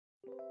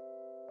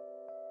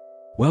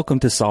Welcome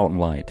to Salt and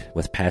Light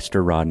with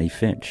Pastor Rodney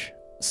Finch.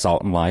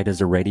 Salt and Light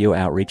is a radio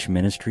outreach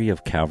ministry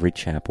of Calvary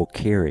Chapel,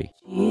 Cary.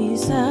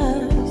 Jesus,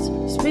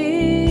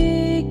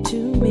 speak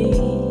to me.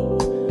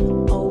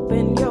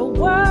 Open your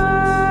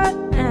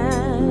word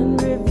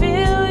and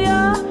reveal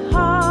your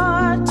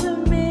heart to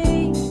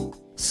me.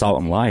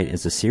 Salt and Light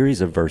is a series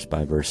of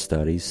verse-by-verse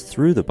studies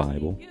through the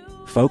Bible,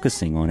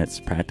 focusing on its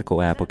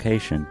practical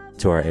application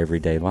to our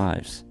everyday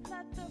lives.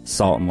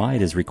 Salt and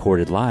Light is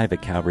recorded live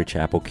at Calvary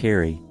Chapel,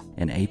 Cary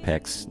in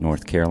Apex,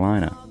 North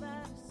Carolina.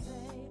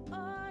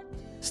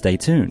 Stay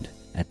tuned.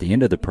 At the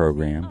end of the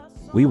program,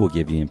 we will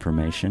give you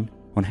information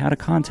on how to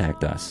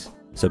contact us,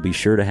 so be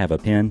sure to have a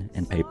pen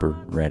and paper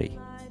ready.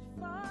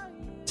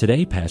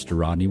 Today, Pastor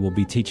Rodney will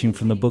be teaching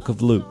from the book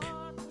of Luke,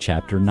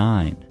 chapter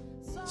 9.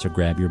 So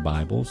grab your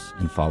Bibles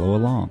and follow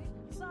along.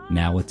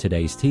 Now with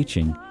today's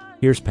teaching,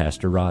 here's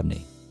Pastor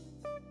Rodney.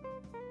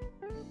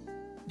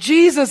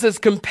 Jesus is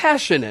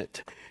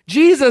compassionate.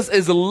 Jesus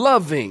is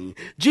loving.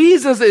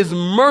 Jesus is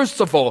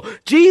merciful.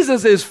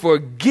 Jesus is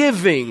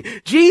forgiving.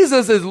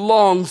 Jesus is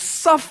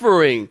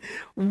long-suffering.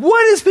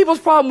 What is people's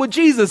problem with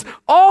Jesus?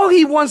 All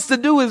he wants to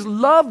do is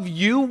love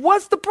you.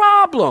 What's the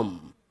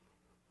problem?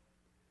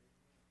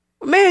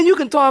 Man, you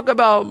can talk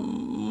about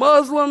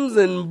Muslims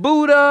and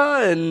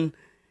Buddha and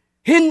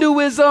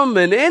Hinduism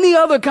and any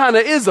other kind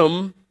of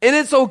ism, and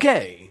it's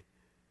okay.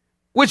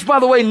 Which,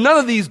 by the way, none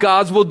of these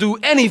gods will do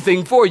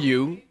anything for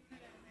you.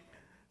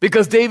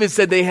 Because David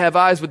said they have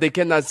eyes, but they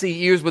cannot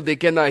see, ears, but they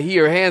cannot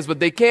hear, hands, but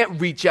they can't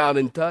reach out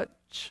and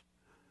touch,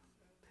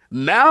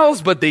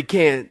 mouths, but they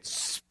can't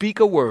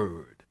speak a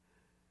word.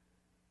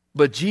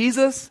 But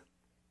Jesus,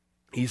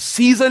 he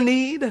sees a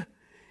need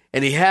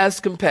and he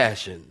has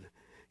compassion.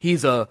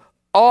 He's a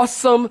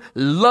awesome,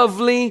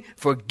 lovely,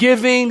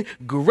 forgiving,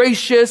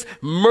 gracious,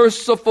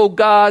 merciful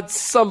God.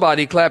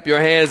 Somebody clap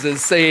your hands and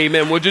say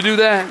amen. Would you do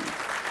that?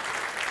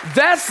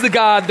 That's the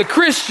God the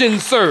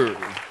Christians serve.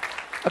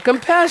 A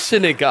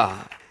compassionate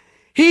God.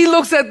 He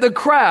looks at the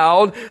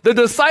crowd. The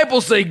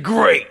disciples say,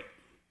 great.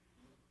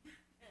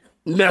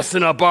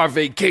 Messing up our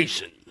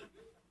vacation.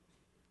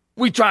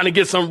 We trying to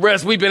get some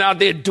rest. We've been out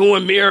there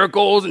doing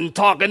miracles and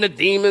talking to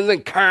demons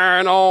and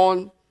carrying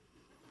on.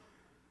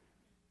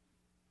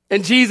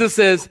 And Jesus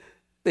says,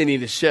 they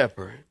need a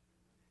shepherd.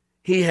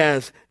 He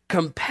has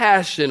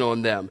compassion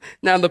on them.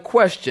 Now the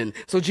question,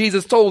 so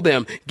Jesus told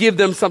them, give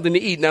them something to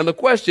eat. Now the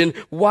question,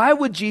 why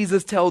would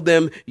Jesus tell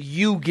them,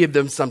 you give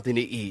them something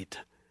to eat?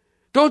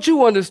 Don't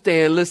you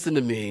understand? Listen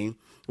to me.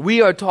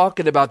 We are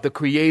talking about the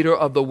creator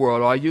of the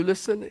world. Are you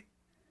listening?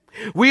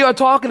 We are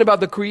talking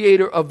about the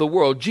creator of the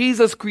world.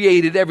 Jesus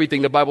created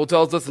everything. The Bible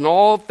tells us, and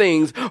all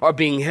things are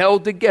being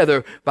held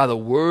together by the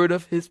word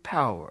of his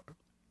power.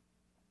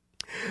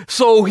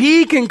 So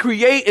he can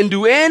create and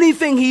do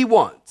anything he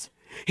wants.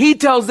 He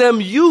tells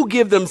them, you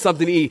give them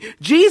something to eat.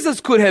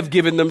 Jesus could have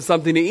given them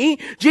something to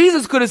eat.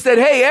 Jesus could have said,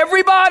 hey,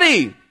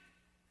 everybody,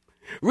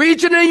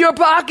 reach into your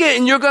pocket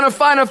and you're going to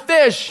find a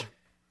fish.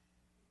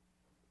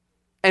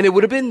 And it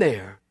would have been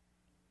there.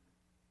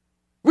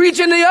 Reach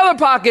in the other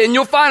pocket and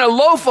you'll find a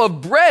loaf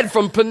of bread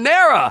from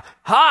Panera,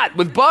 hot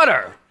with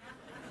butter.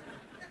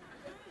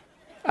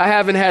 I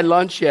haven't had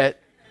lunch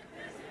yet.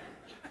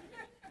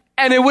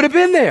 And it would have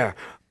been there.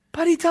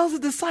 But he tells the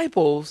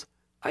disciples,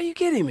 are you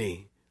kidding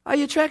me? Are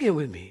you tracking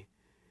with me?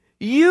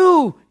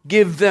 You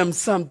give them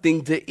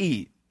something to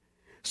eat.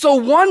 So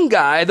one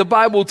guy, the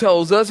Bible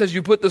tells us, as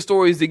you put the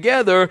stories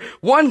together,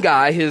 one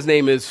guy, his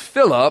name is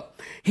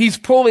Philip, he's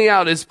pulling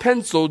out his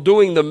pencil,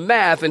 doing the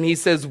math, and he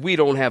says, we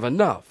don't have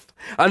enough.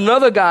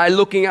 Another guy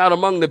looking out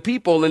among the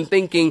people and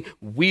thinking,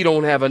 we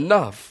don't have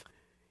enough.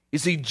 You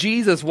see,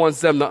 Jesus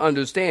wants them to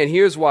understand.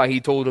 Here's why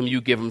he told them,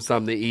 you give them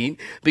something to eat,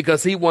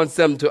 because he wants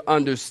them to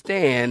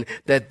understand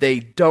that they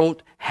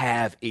don't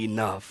have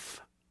enough.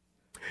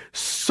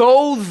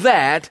 So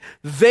that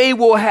they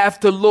will have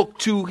to look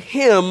to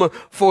him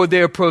for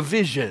their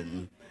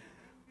provision.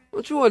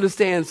 Don't you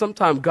understand?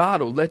 Sometimes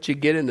God will let you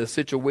get in a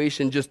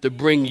situation just to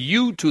bring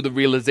you to the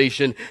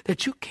realization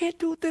that you can't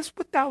do this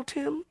without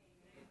him.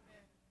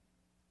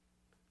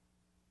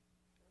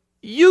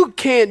 You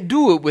can't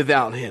do it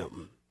without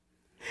him.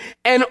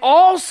 And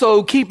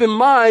also keep in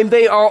mind,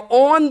 they are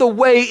on the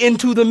way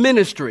into the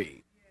ministry.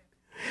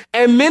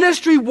 And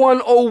ministry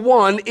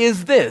 101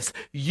 is this: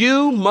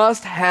 you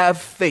must have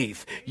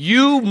faith.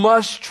 You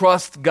must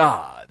trust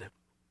God.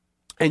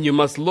 And you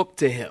must look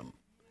to him.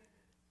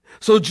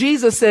 So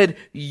Jesus said,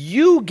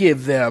 you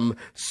give them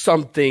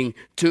something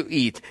to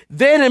eat.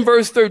 Then in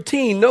verse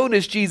 13,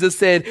 notice Jesus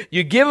said,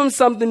 you give them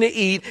something to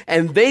eat.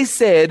 And they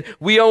said,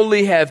 we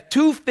only have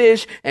 2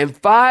 fish and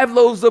 5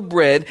 loaves of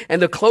bread.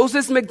 And the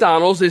closest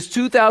McDonald's is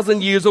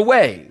 2,000 years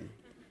away.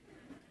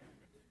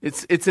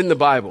 It's in the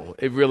Bible.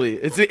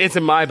 It's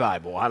in my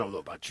Bible. I don't know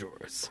about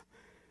yours.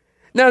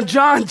 Now,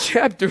 John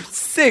chapter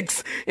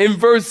 6 in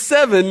verse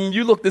 7,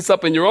 you look this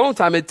up in your own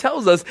time. It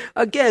tells us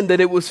again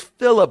that it was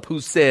Philip who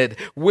said,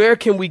 where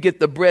can we get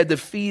the bread to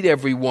feed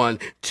everyone?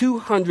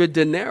 200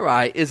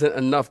 denarii isn't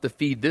enough to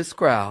feed this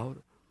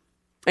crowd.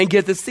 And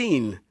get the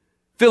scene.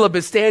 Philip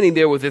is standing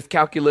there with his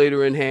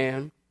calculator in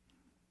hand.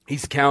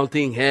 He's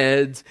counting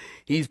heads.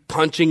 He's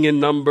punching in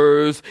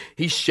numbers.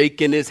 He's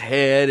shaking his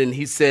head, and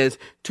he says,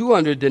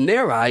 200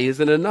 denarii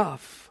isn't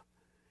enough.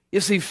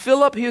 You see,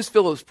 here's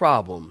Philip's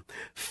problem.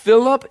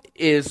 Philip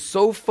is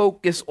so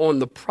focused on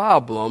the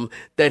problem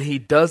that he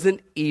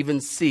doesn't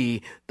even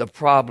see the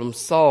problem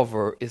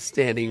solver is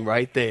standing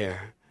right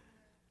there.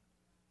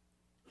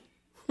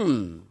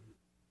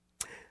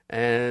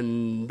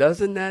 And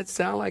doesn't that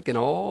sound like an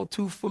all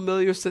too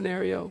familiar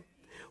scenario?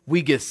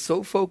 We get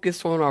so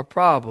focused on our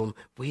problem,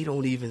 we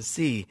don't even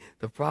see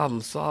the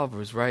problem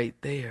solvers right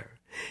there.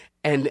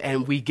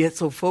 And we get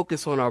so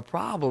focused on our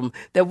problem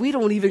that we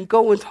don't even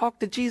go and talk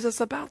to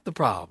Jesus about the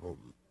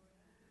problem.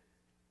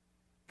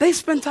 They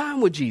spend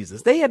time with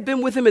Jesus. They have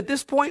been with him at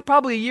this point,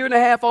 probably 1.5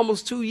 years,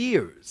 almost 2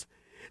 years.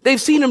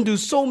 They've seen him do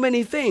so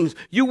many things.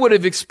 You would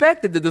have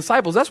expected the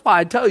disciples. That's why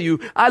I tell you,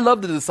 I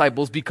love the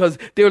disciples because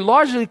they're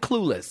largely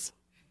clueless.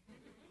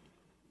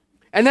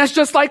 And that's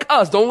just like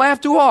us. Don't laugh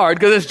too hard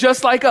because it's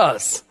just like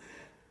us.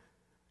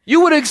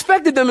 You would have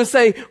expected them to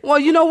say, well,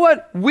 you know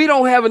what? We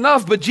don't have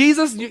enough, but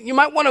Jesus, you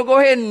might want to go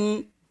ahead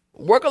and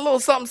work a little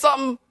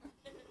something.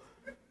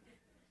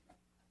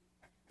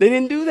 They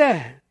didn't do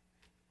that.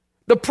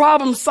 The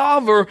problem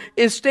solver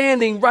is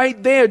standing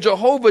right there.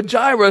 Jehovah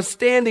Jireh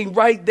standing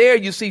right there.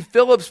 You see,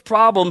 Philip's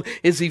problem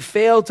is he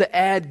failed to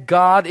add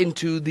God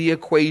into the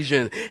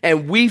equation.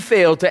 And we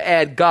fail to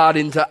add God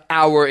into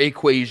our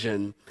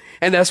equation.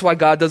 And that's why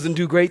God doesn't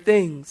do great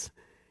things.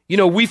 You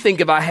know, we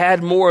think if I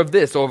had more of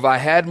this, or if I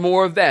had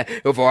more of that,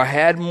 if I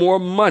had more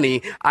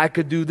money, I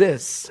could do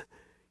this.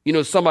 You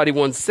know, somebody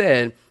once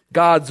said,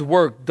 God's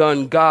work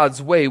done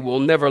God's way will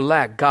never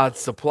lack God's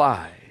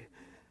supply.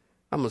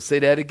 I'm going to say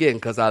that again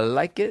because I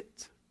like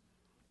it.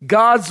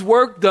 God's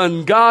work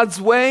done God's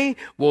way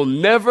will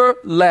never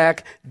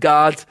lack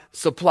God's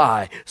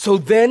supply. So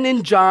then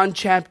in John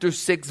chapter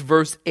 6,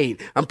 verse 8,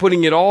 I'm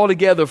putting it all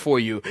together for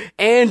you.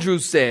 Andrew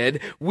said,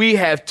 we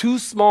have 2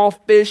 small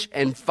fish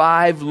and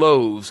 5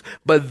 loaves.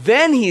 But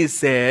then he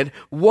said,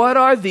 what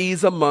are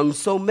these among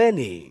so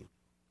many?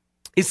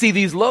 You see,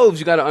 these loaves,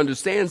 you got to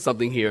understand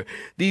something here.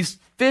 These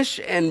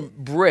fish and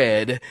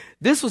bread,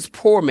 this was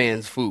poor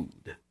man's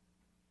food.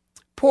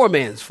 Poor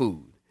man's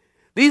food.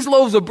 These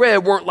loaves of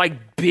bread weren't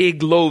like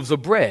big loaves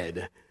of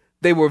bread.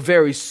 They were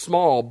very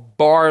small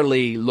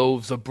barley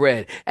loaves of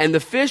bread. And the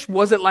fish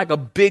wasn't like a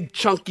big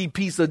chunky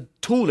piece of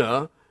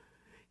tuna.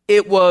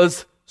 It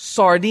was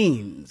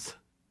sardines.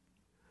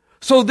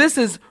 So this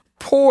is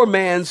poor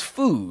man's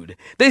food.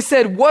 They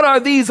said, what are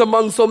these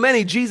among so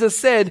many? Jesus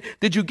said,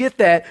 did you get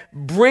that?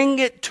 Bring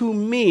it to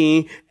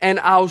me and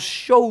I'll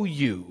show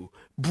you.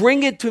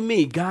 Bring it to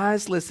me.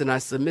 Guys, listen, I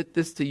submit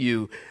this to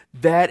you.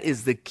 That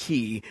is the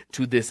key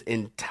to this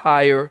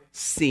entire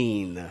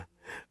scene.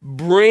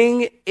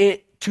 Bring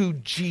it to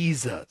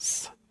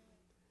Jesus.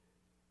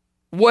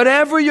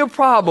 Whatever your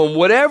problem,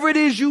 whatever it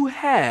is you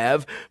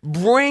have,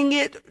 bring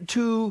it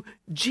to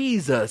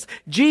Jesus.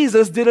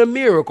 Jesus did a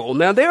miracle.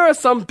 Now, there are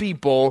some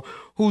people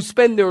who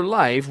spend their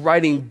life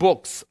writing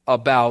books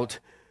about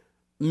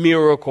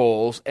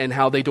miracles and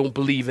how they don't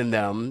believe in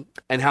them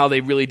and how they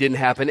really didn't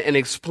happen and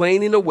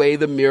explaining away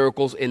the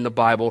miracles in the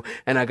Bible.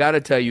 And I got to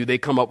tell you, they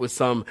come up with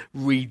some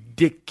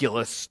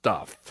ridiculous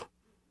stuff.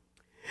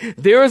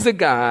 There is a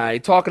guy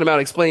talking about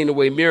explaining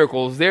away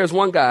miracles. There's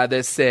one guy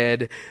that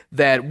said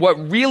that what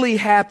really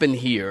happened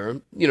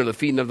here, you know, the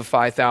feeding of the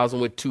 5,000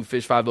 with 2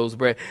 fish, 5 loaves of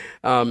bread,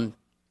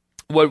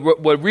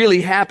 what really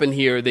happened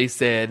here, they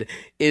said,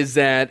 is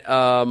that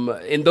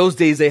in those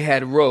days they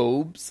had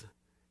robes.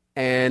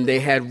 And they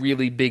had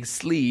really big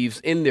sleeves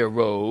in their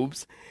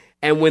robes.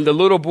 And when there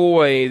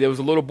was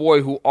a little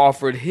boy who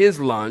offered his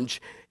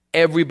lunch,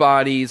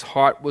 everybody's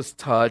heart was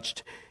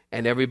touched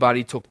and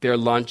everybody took their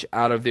lunch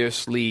out of their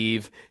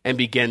sleeve and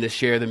began to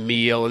share the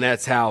meal. And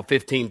that's how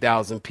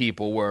 15,000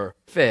 people were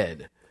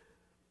fed.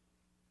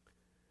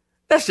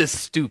 That's just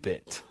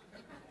stupid.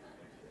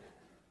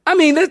 I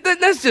mean,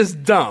 that's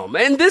just dumb.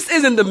 And this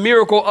isn't the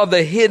miracle of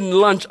the hidden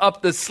lunch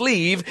up the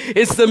sleeve.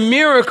 It's the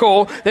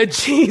miracle that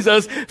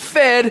Jesus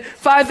fed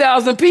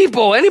 5,000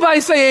 people. Anybody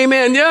say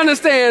amen? You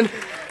understand?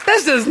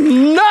 That's just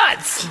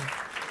nuts.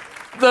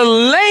 The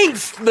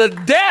lengths, the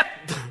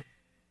depth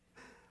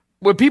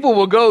where people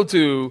will go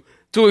to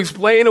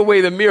explain away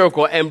the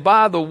miracle. And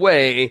by the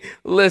way,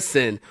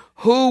 listen,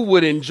 who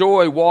would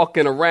enjoy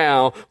walking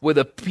around with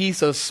a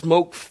piece of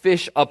smoked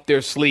fish up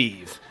their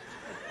sleeve?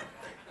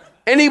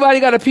 Anybody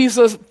got a piece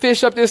of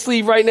fish up their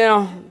sleeve right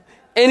now?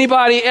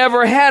 Anybody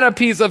ever had a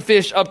piece of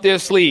fish up their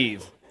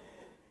sleeve?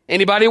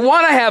 Anybody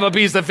want to have a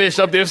piece of fish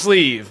up their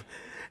sleeve?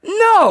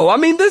 No, I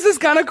mean, this is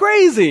kind of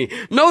crazy.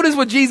 Notice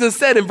what Jesus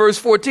said in verse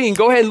 14.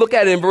 Go ahead and look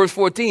at it in verse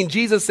 14.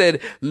 Jesus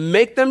said,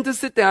 make them to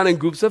sit down in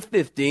groups of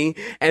 50.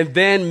 And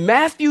then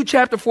Matthew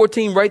chapter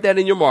 14, write that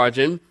in your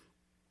margin.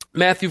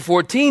 Matthew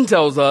 14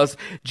 tells us,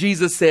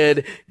 Jesus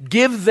said,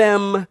 give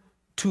them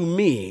to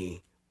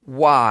me.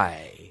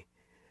 Why?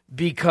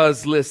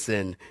 Because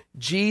listen,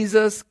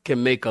 Jesus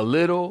can make a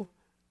little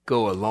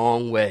go a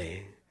long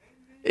way.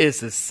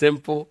 It's as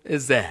simple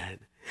as that.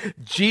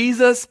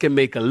 Jesus can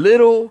make a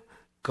little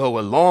go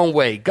a long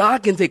way.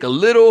 God can take a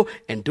little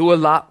and do a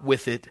lot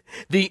with it.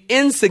 The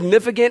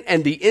insignificant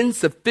and the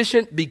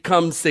insufficient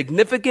become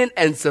significant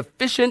and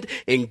sufficient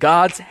in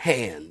God's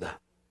hand.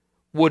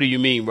 What do you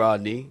mean,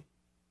 Rodney?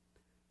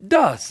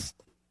 Dust.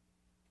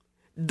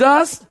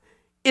 Dust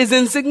is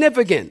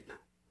insignificant.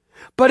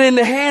 But in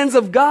the hands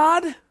of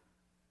God,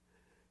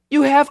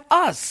 you have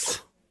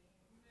us.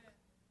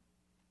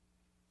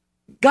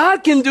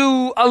 God can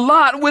do a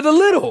lot with a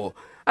little.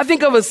 I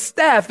think of a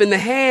staff in the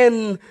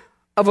hand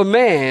of a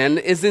man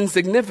is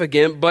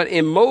insignificant, but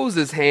in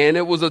Moses' hand,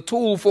 it was a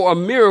tool for a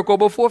miracle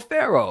before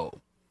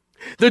Pharaoh.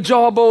 The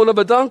jawbone of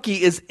a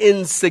donkey is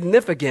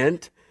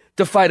insignificant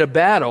to fight a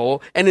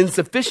battle and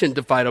insufficient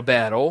to fight a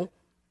battle.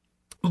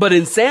 But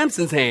in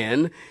Samson's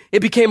hand, it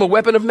became a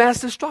weapon of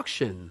mass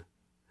destruction.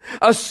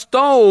 A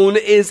stone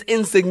is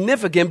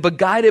insignificant, but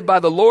guided by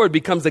the Lord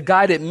becomes a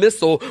guided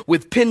missile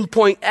with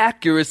pinpoint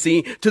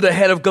accuracy to the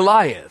head of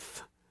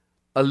Goliath.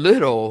 A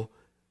little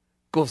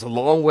goes a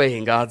long way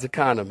in God's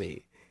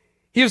economy.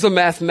 Here's a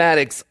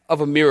mathematics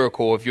of a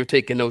miracle. If you're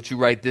taking notes, you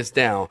write this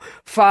down.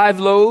 5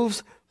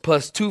 loaves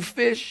plus 2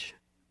 fish,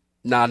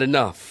 not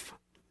enough.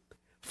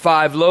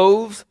 5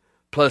 loaves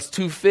plus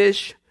 2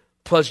 fish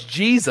plus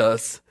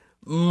Jesus,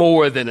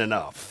 more than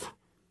enough.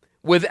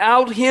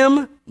 Without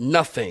him,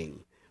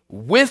 nothing.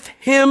 With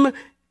him,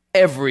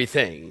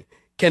 everything.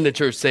 Can the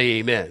church say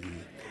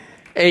amen?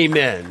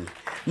 Amen.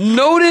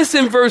 Notice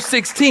in verse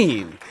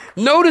 16,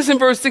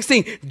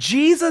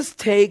 Jesus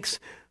takes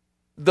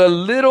the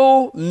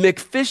little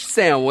McFish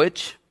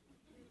sandwich.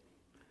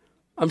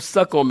 I'm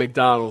stuck on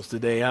McDonald's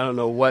today. I don't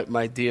know what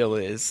my deal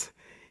is.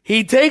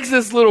 He takes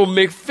this little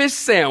McFish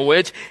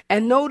sandwich,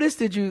 and notice,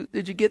 did you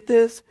get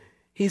this?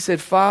 He said,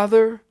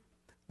 Father,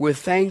 we're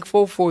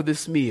thankful for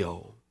this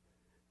meal.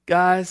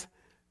 Guys,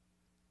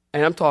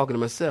 and I'm talking to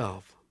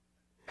myself,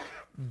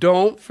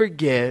 don't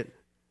forget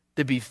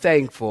to be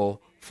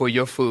thankful for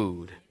your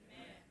food.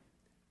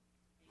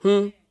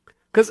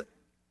 Because,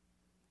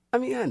 I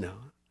know.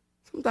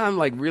 Sometimes I'm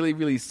like really,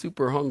 really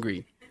super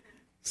hungry.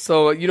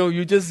 So,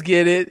 you just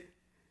get it,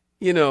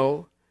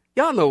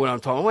 Y'all know what I'm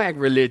talking about. I don't act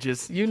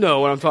religious. You know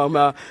what I'm talking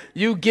about.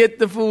 You get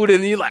the food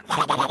and you're like,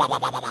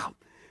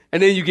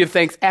 and then you give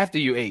thanks after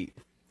you ate.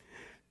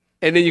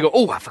 And then you go,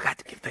 oh, I forgot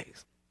to give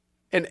thanks.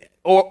 I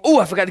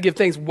forgot to give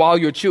thanks while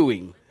you're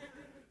chewing.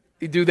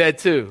 You do that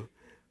too.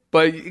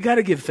 But you got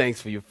to give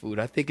thanks for your food.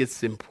 I think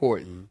it's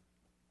important.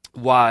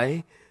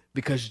 Why?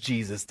 Because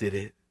Jesus did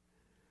it.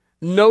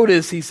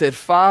 Notice he said,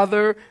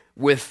 Father,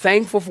 we're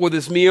thankful for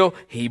this meal.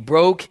 He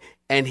broke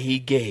and he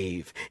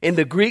gave. In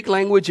the Greek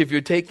language, if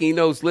you're taking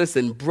notes,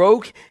 listen,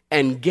 broke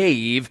and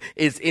gave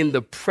is in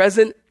the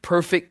present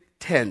perfect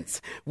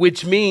tense,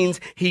 which means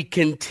he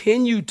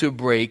continued to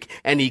break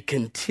and he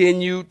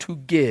continued to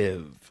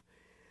give.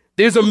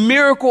 There's a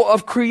miracle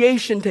of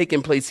creation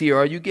taking place here.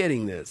 Are you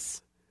getting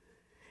this?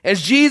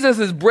 As Jesus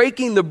is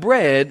breaking the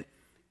bread,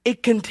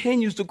 it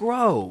continues to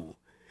grow.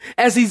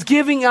 As he's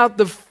giving out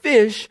the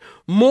fish,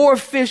 more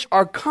fish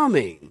are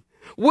coming.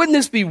 Wouldn't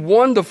this be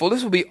wonderful?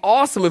 This would be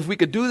awesome if we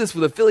could do this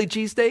with a Philly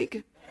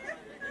cheesesteak.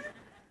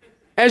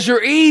 As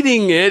you're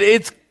eating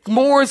it,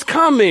 more is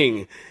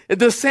coming.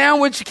 The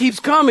sandwich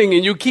keeps coming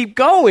and you keep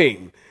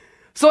going.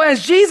 So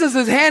as Jesus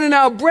is handing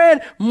out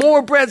bread,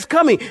 more bread's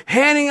coming.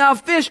 Handing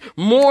out fish,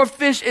 more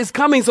fish is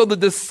coming. So the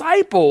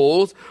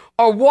disciples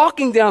are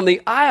walking down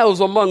the aisles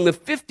among the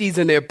 50s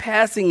and they're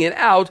passing it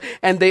out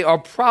and they are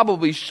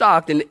probably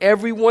shocked and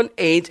everyone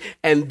ate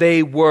and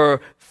they were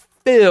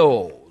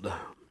filled.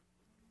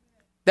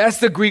 That's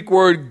the Greek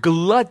word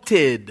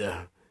glutted.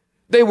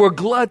 They were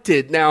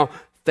glutted. Now,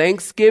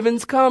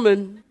 Thanksgiving's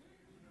coming.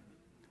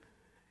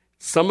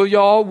 Some of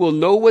y'all will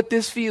know what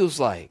this feels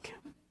like.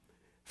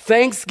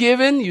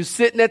 Thanksgiving, you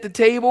sitting at the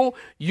table,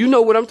 you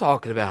know what I'm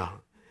talking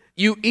about.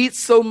 You eat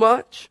so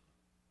much,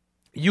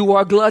 you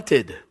are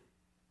glutted.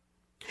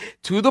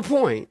 To the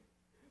point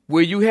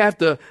where you have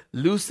to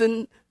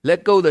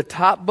let go the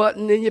top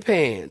button in your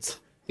pants.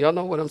 Y'all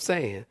know what I'm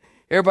saying.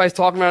 Everybody's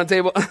talking around the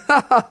table.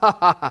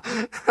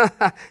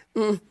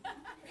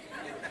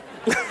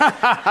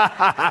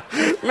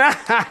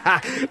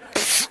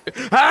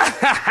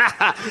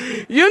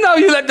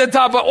 You let the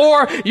top,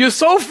 or you're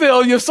so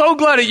filled, you're so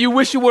glutted, you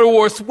wish you would have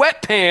wore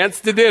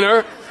sweatpants to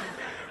dinner,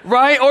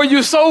 right? Or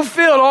you're so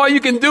filled, all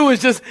you can do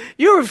is just,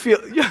 you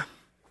ever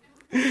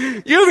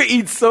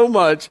eat so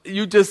much,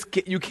 you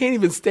can't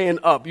even stand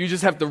up. You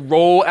just have to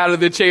roll out of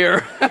the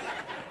chair.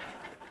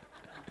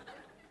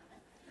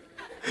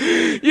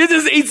 You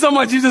just eat so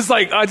much, you just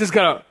like, I just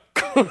gotta,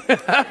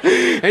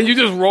 and you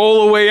just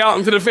roll away out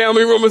into the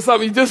family room or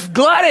something. You just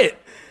glut it.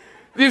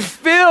 You're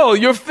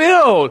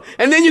filled.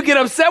 And then you get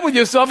upset with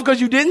yourself because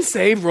you didn't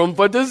save room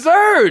for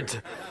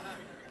dessert.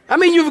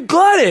 You've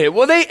glutted.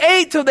 Well, they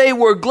ate till they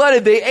were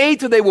glutted. They ate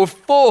till they were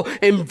full.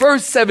 In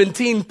verse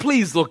 17,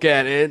 please look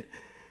at it.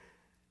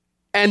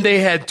 And they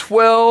had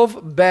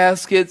 12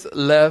 baskets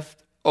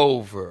left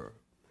over.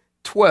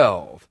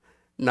 12.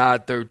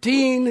 Not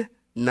 13,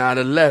 not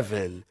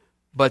 11,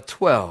 but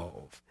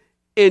 12.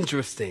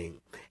 Interesting.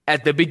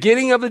 At the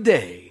beginning of the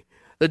day,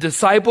 The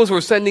disciples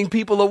were sending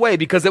people away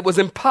because it was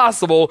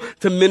impossible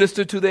to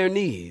minister to their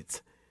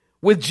needs.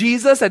 With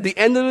Jesus, at the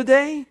end of the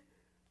day,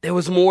 there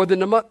was more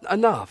than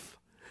enough.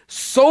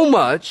 So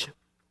much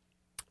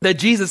that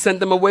Jesus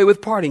sent them away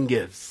with parting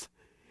gifts.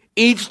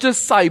 Each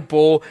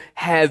disciple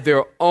had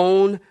their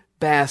own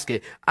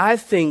basket. I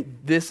think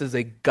this is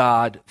a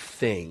God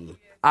thing.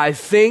 I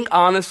think,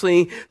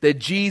 honestly, that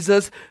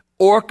Jesus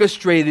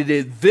orchestrated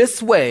it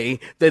this way,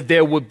 that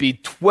there would be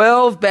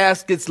 12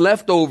 baskets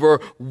left over,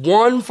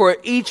 one for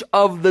each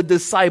of the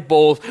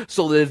disciples,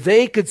 so that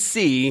they could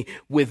see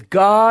with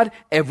God,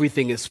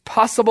 everything is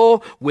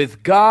possible.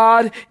 With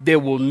God, there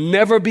will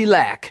never be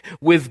lack.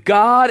 With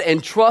God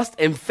and trust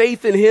and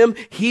faith in him,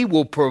 he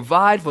will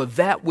provide for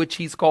that which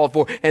he's called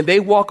for. And they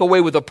walk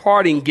away with a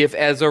parting gift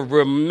as a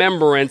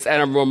remembrance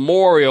and a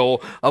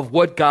memorial of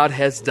what God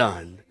has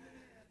done.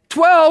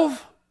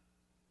 12,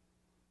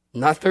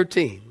 not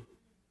 13.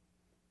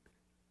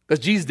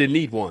 Because Jesus didn't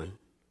need one.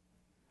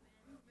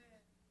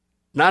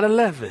 Not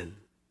 11,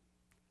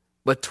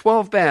 but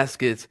 12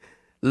 baskets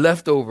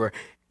left over.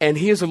 And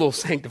here's a little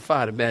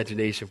sanctified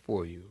imagination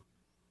for you.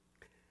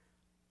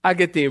 I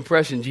get the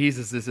impression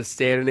Jesus is just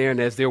standing there, and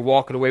as they're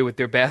walking away with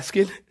their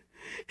basket,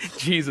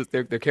 Jesus,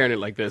 they're carrying it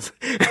like this.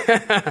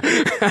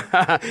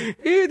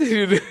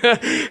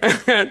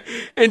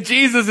 And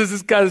Jesus is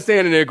just kind of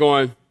standing there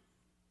going,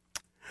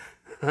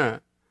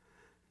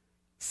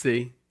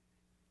 see?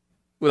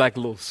 With like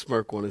a little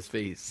smirk on his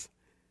face,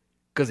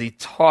 because he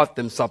taught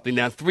them something.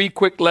 Now, 3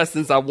 quick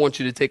lessons I want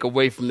you to take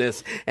away from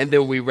this, and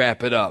then we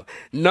wrap it up.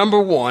 Number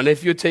 1,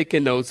 if you're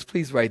taking notes,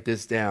 please write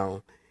this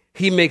down.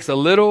 He makes a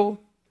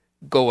little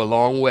go a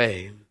long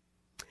way.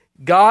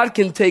 God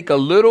can take the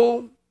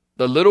little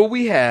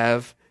we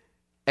have,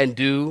 and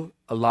do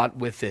a lot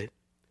with it.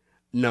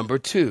 Number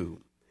 2,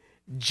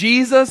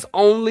 Jesus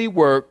only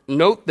worked,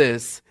 note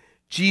this,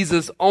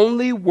 Jesus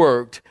only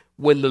worked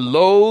when the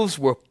loaves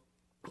were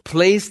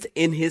placed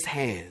in his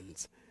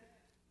hands.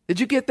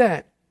 Did you get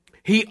that?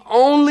 He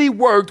only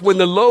worked when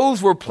the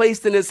loaves were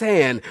placed in his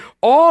hand.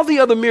 All the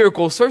other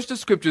miracles, search the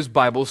scriptures,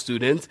 Bible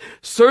students,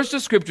 search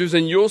the scriptures,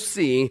 and you'll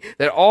see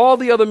that all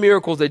the other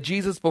miracles that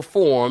Jesus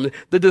performed,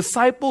 the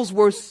disciples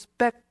were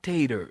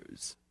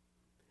spectators.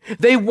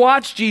 They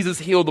watched Jesus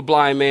heal the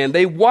blind man.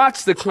 They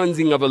watched the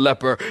cleansing of a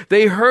leper.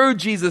 They heard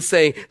Jesus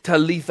say,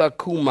 Talitha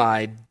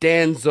kumai,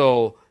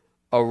 Danzo,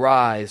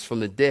 arise from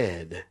the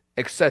dead,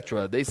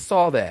 etc. They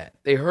saw that.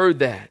 They heard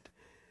that.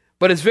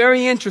 But it's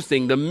very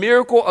interesting. The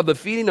miracle of the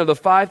feeding of the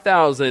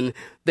 5,000,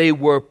 they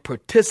were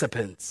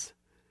participants.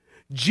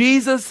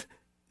 Jesus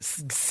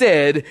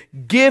said,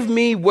 give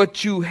me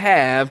what you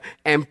have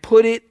and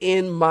put it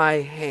in my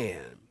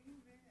hand.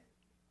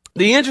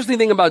 The interesting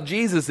thing about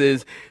Jesus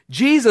is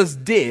Jesus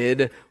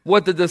did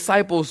what the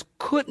disciples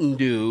couldn't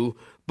do,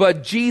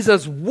 but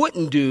Jesus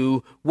wouldn't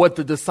do what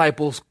the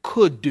disciples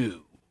could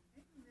do.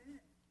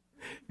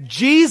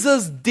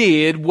 Jesus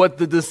did what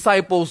the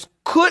disciples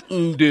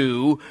couldn't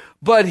do,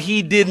 but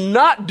he did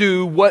not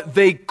do what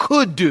they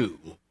could do.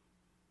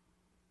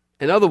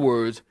 In other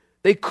words,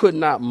 they could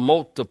not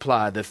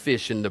multiply the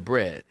fish and the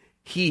bread.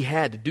 He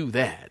had to do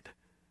that.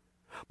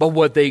 But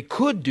what they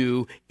could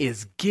do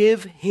is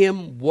give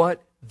him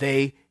what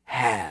they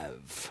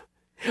have.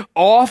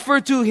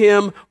 Offer to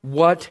him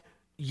what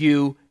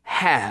you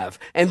have.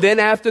 And then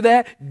after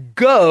that,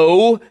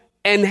 go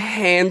and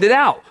hand it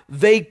out.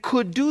 They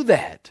could do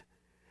that.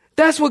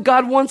 That's what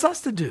God wants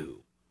us to do.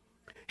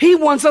 He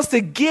wants us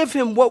to give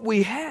him what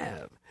we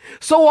have.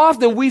 So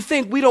often we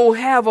think we don't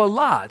have a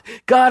lot.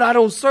 God, I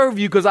don't serve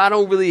you because I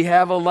don't really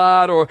have a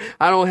lot, or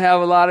I don't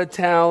have a lot of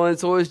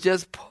talents, or it's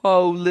just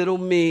poor little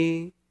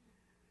me.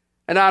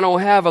 And I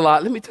don't have a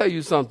lot. Let me tell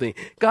you something.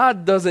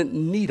 God doesn't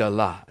need a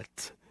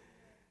lot.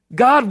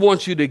 God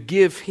wants you to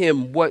give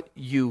him what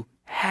you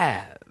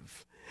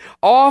have.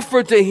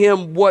 Offer to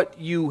him what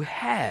you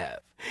have,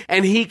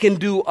 and he can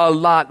do a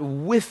lot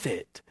with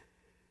it.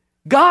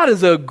 God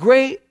is a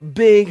great,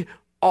 big,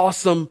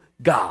 awesome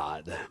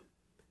God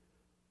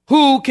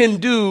who can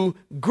do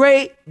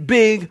great,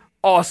 big,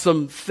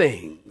 awesome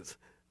things.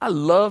 I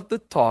love to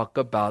talk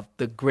about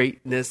the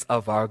greatness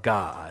of our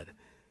God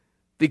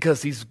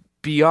because he's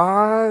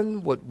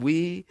beyond what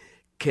we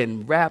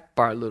can wrap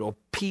our little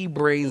pea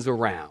brains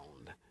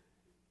around.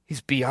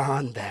 He's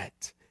beyond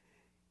that.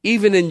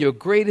 Even in your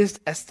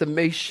greatest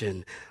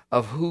estimation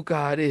of who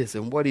God is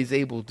and what he's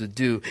able to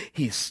do,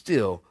 he's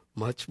still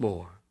much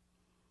more.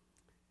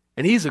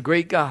 And he's a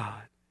great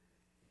God.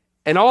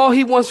 And all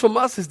he wants from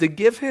us is to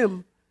give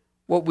him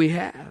what we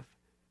have.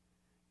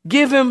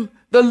 Give him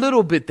the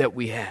little bit that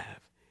we have,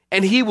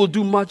 and he will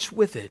do much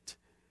with it.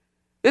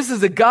 This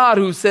is a God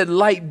who said,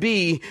 light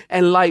be,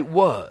 and light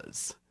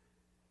was.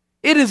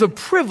 It is a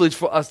privilege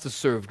for us to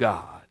serve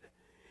God.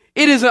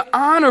 It is an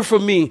honor for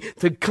me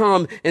to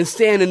come and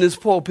stand in this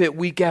pulpit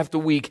week after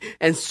week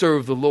and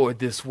serve the Lord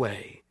this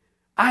way.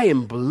 I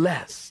am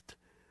blessed.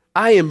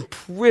 I am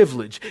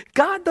privileged.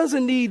 God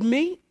doesn't need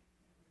me.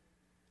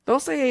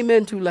 Don't say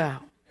amen too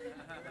loud.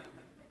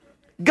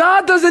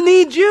 God doesn't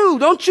need you.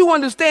 Don't you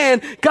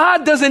understand?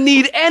 God doesn't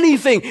need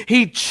anything.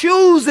 He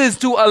chooses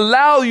to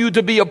allow you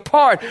to be a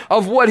part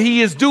of what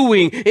he is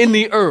doing in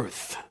the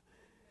earth.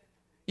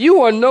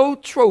 You are no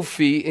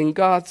trophy in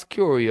God's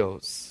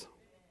curios.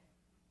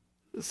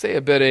 Say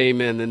a better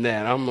amen than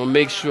that. I'm gonna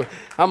make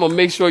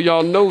sure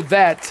y'all know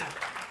that.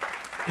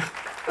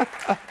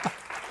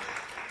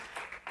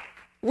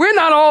 We're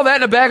not all that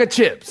in a bag of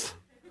chips.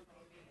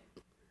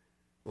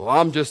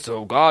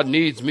 Well, God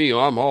needs me,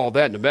 or I'm all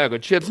that in a bag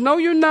of chips. No,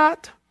 you're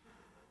not.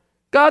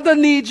 God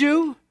doesn't need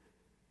you.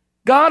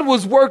 God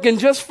was working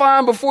just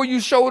fine before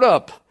you showed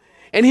up,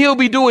 and he'll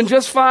be doing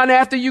just fine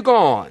after you're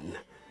gone.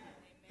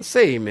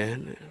 Say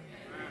amen.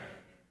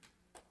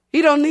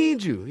 He don't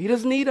need you. He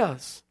doesn't need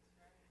us.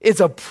 It's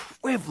a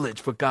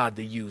privilege for God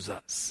to use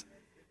us.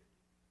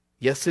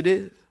 Yes, it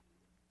is.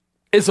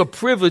 It's a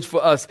privilege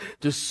for us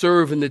to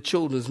serve in the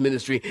children's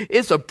ministry.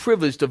 It's a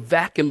privilege to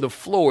vacuum the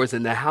floors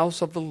in the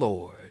house of the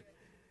Lord.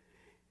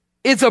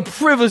 It's a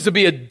privilege to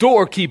be a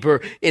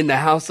doorkeeper in the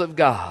house of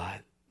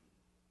God.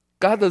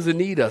 God doesn't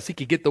need us. He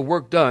can get the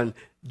work done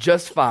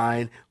just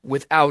fine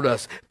without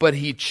us, but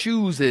he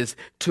chooses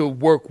to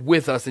work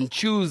with us and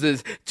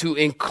chooses to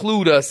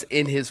include us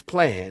in his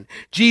plan.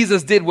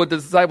 Jesus did what the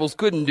disciples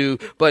couldn't do,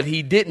 but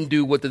he didn't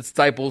do what the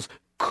disciples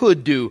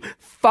could do.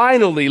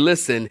 Finally,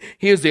 listen,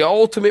 here's the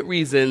ultimate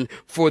reason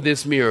for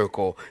this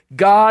miracle.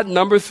 God,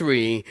 number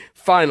 3,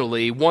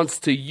 finally wants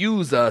to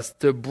use us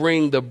to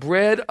bring the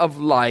bread of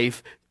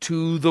life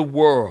to the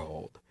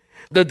world.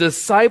 The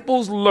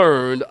disciples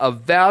learned a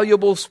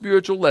valuable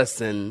spiritual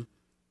lesson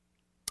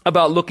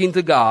about looking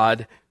to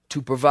God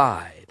to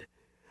provide.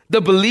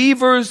 The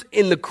believers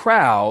in the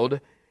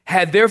crowd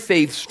had their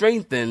faith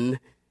strengthened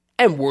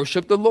and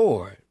worshiped the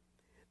Lord.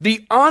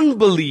 The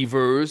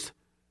unbelievers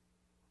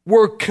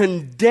were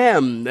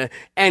condemned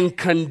and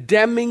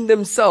condemning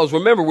themselves.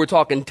 Remember, we're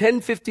talking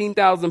 10,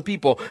 15,000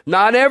 people.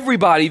 Not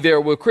everybody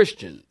there were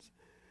Christians.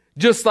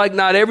 Just like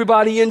not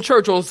everybody in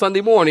church on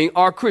Sunday morning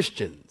are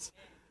Christians.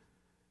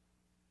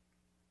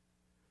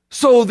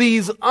 So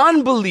these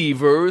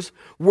unbelievers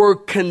were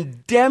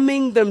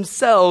condemning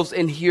themselves,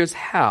 and here's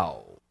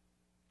how.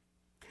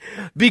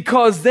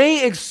 Because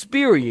they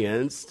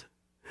experienced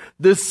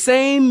the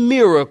same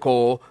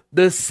miracle,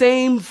 the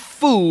same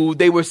food,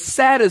 they were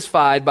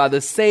satisfied by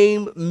the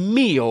same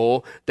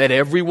meal that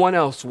everyone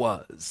else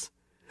was.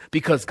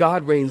 Because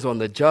God reigns on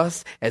the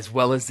just as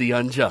well as the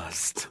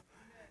unjust.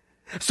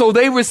 So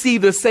they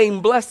received the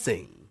same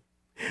blessing.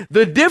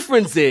 The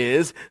difference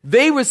is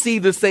they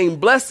received the same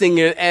blessing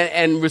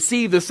and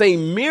received the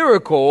same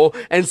miracle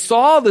and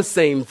saw the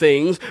same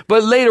things.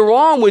 But later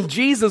on, when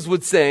Jesus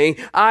would say,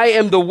 I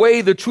am the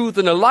way, the truth,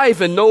 and the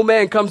life, and no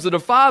man comes to the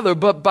Father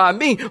but by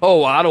me.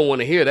 Oh, I don't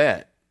want to hear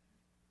that.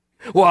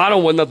 Well, I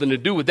don't want nothing to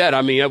do with that.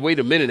 I mean, wait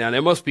a minute now.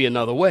 There must be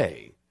another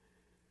way.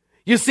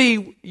 You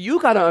see, you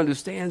got to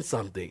understand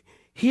something.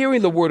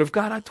 Hearing the word of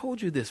God, I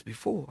told you this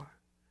before.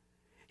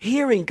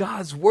 Hearing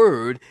God's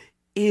word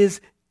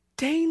is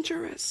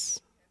dangerous.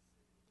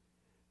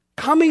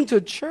 Coming to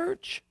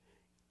church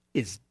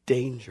is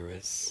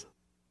dangerous.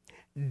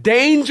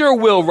 Danger,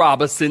 Will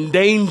Robinson,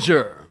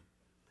 danger.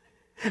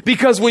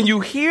 Because when you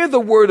hear the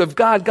word of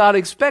God, God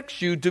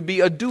expects you to be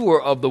a doer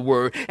of the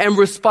word and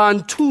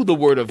respond to the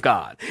word of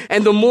God.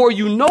 And the more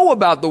you know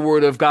about the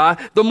word of God,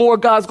 the more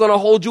God's going to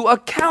hold you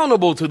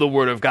accountable to the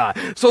word of God.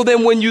 So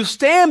then when you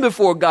stand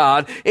before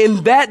God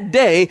in that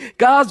day,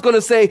 God's going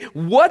to say,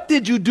 what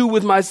did you do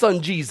with my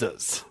son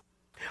Jesus?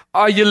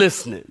 Are you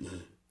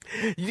listening?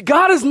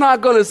 God is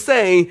not going to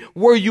say,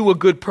 were you a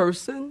good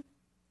person?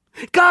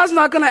 God's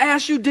not going to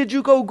ask you, did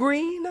you go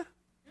green?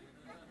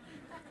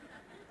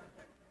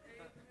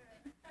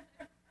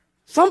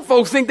 Some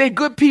folks think they're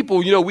good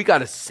people. You know, we got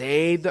to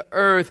save the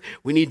earth.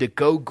 We need to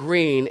go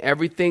green.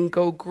 Everything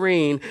go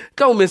green.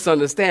 Don't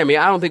misunderstand me.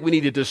 I don't think we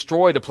need to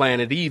destroy the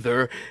planet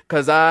either,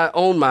 because I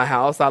own my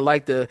house. I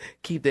like to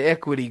keep the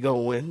equity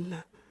going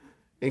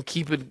and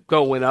keep it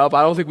going up.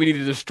 I don't think we need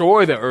to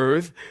destroy the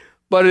earth.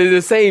 But in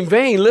the same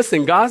vein,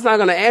 listen, God's not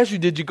going to ask you,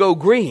 did you go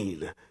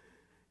green?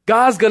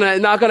 God's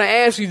not going to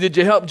ask you, did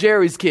you help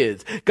Jerry's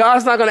kids?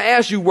 God's not going to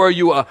ask you, were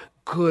you a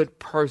good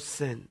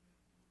person?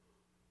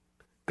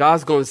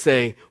 God's going to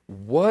say,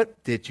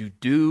 what did you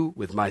do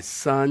with my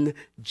son,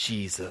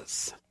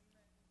 Jesus?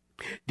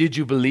 Did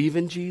you believe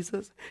in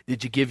Jesus?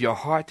 Did you give your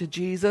heart to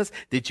Jesus?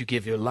 Did you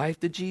give your life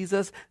to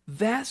Jesus?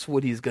 That's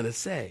what he's going to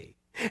say.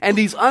 And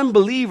these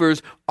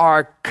unbelievers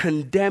are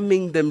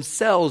condemning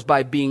themselves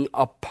by being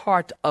a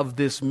part of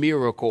this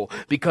miracle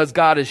because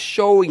God is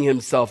showing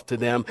himself to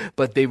them,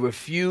 but they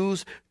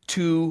refuse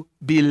to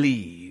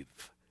believe.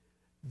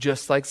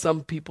 Just like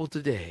some people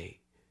today.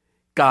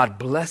 God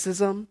blesses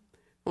them.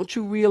 Don't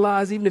you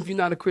realize, even if you're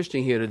not a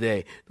Christian here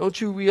today,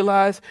 don't you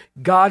realize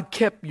God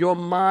kept your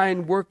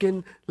mind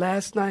working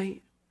last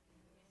night?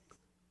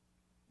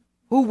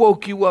 Who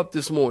woke you up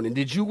this morning?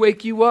 Did you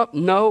wake you up?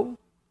 No.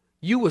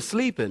 You were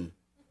sleeping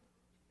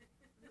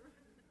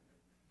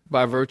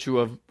by virtue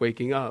of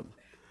waking up.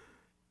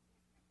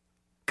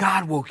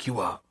 God woke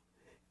you up.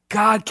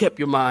 God kept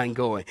your mind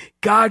going.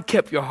 God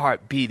kept your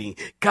heart beating.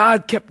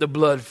 God kept the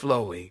blood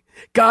flowing.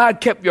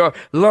 God kept your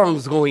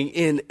lungs going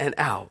in and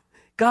out.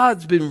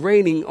 God's been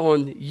raining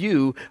on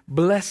you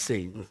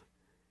blessings.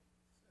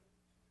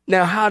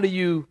 Now, how do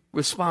you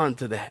respond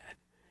to that?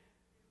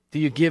 Do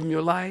you give him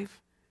your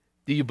life?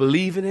 Do you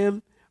believe in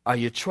him? Are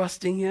you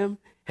trusting him?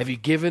 Have you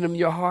given him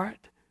your heart?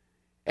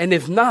 And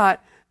if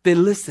not,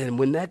 then listen,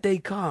 when that day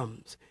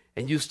comes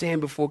and you stand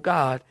before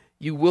God,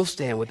 you will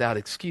stand without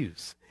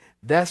excuse.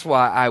 That's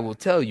why I will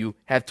tell you,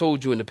 have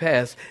told you in the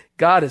past,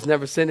 God has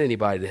never sent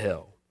anybody to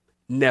hell.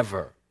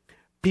 Never.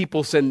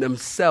 People send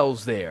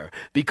themselves there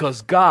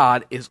because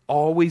God is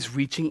always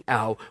reaching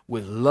out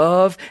with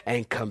love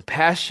and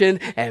compassion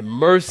and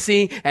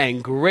mercy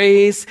and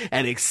grace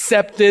and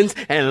acceptance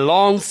and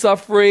long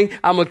suffering.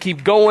 I'm going to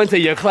keep going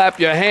till you clap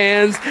your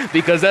hands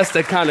because that's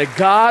the kind of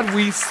God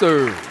we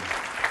serve.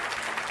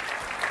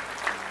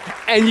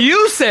 And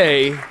you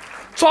say,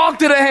 talk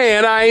to the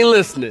hand, I ain't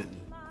listening.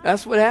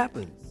 That's what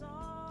happens.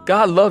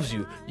 God loves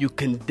you. You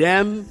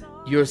condemn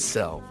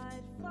yourself.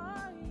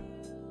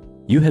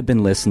 You have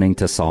been listening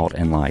to Salt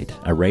and Light,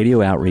 a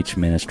radio outreach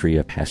ministry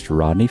of Pastor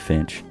Rodney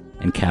Finch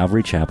and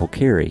Calvary Chapel,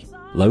 Cary,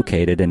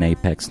 located in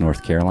Apex,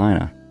 North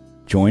Carolina.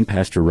 Join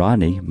Pastor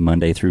Rodney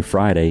Monday through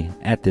Friday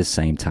at this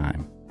same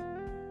time.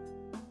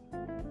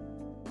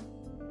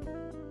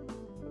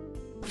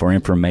 For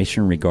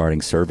information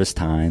regarding service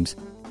times,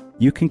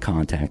 you can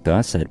contact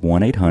us at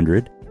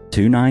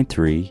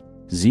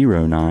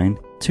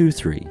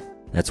 1-800-293-0923.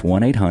 That's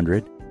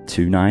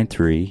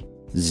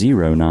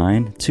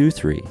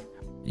 1-800-293-0923.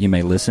 You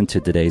may listen to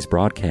today's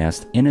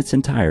broadcast in its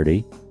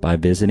entirety by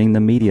visiting the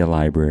media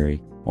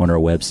library on our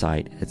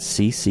website at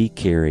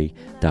cccary.org.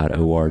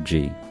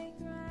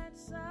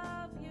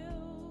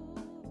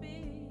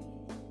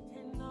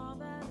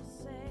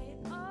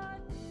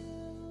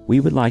 We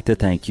would like to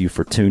thank you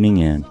for tuning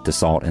in to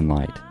Salt and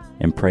Light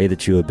and pray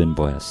that you have been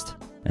blessed.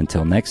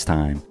 Until next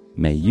time,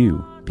 may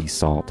you be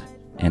salt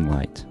and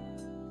light.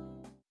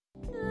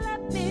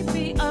 Let me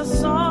be a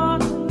song.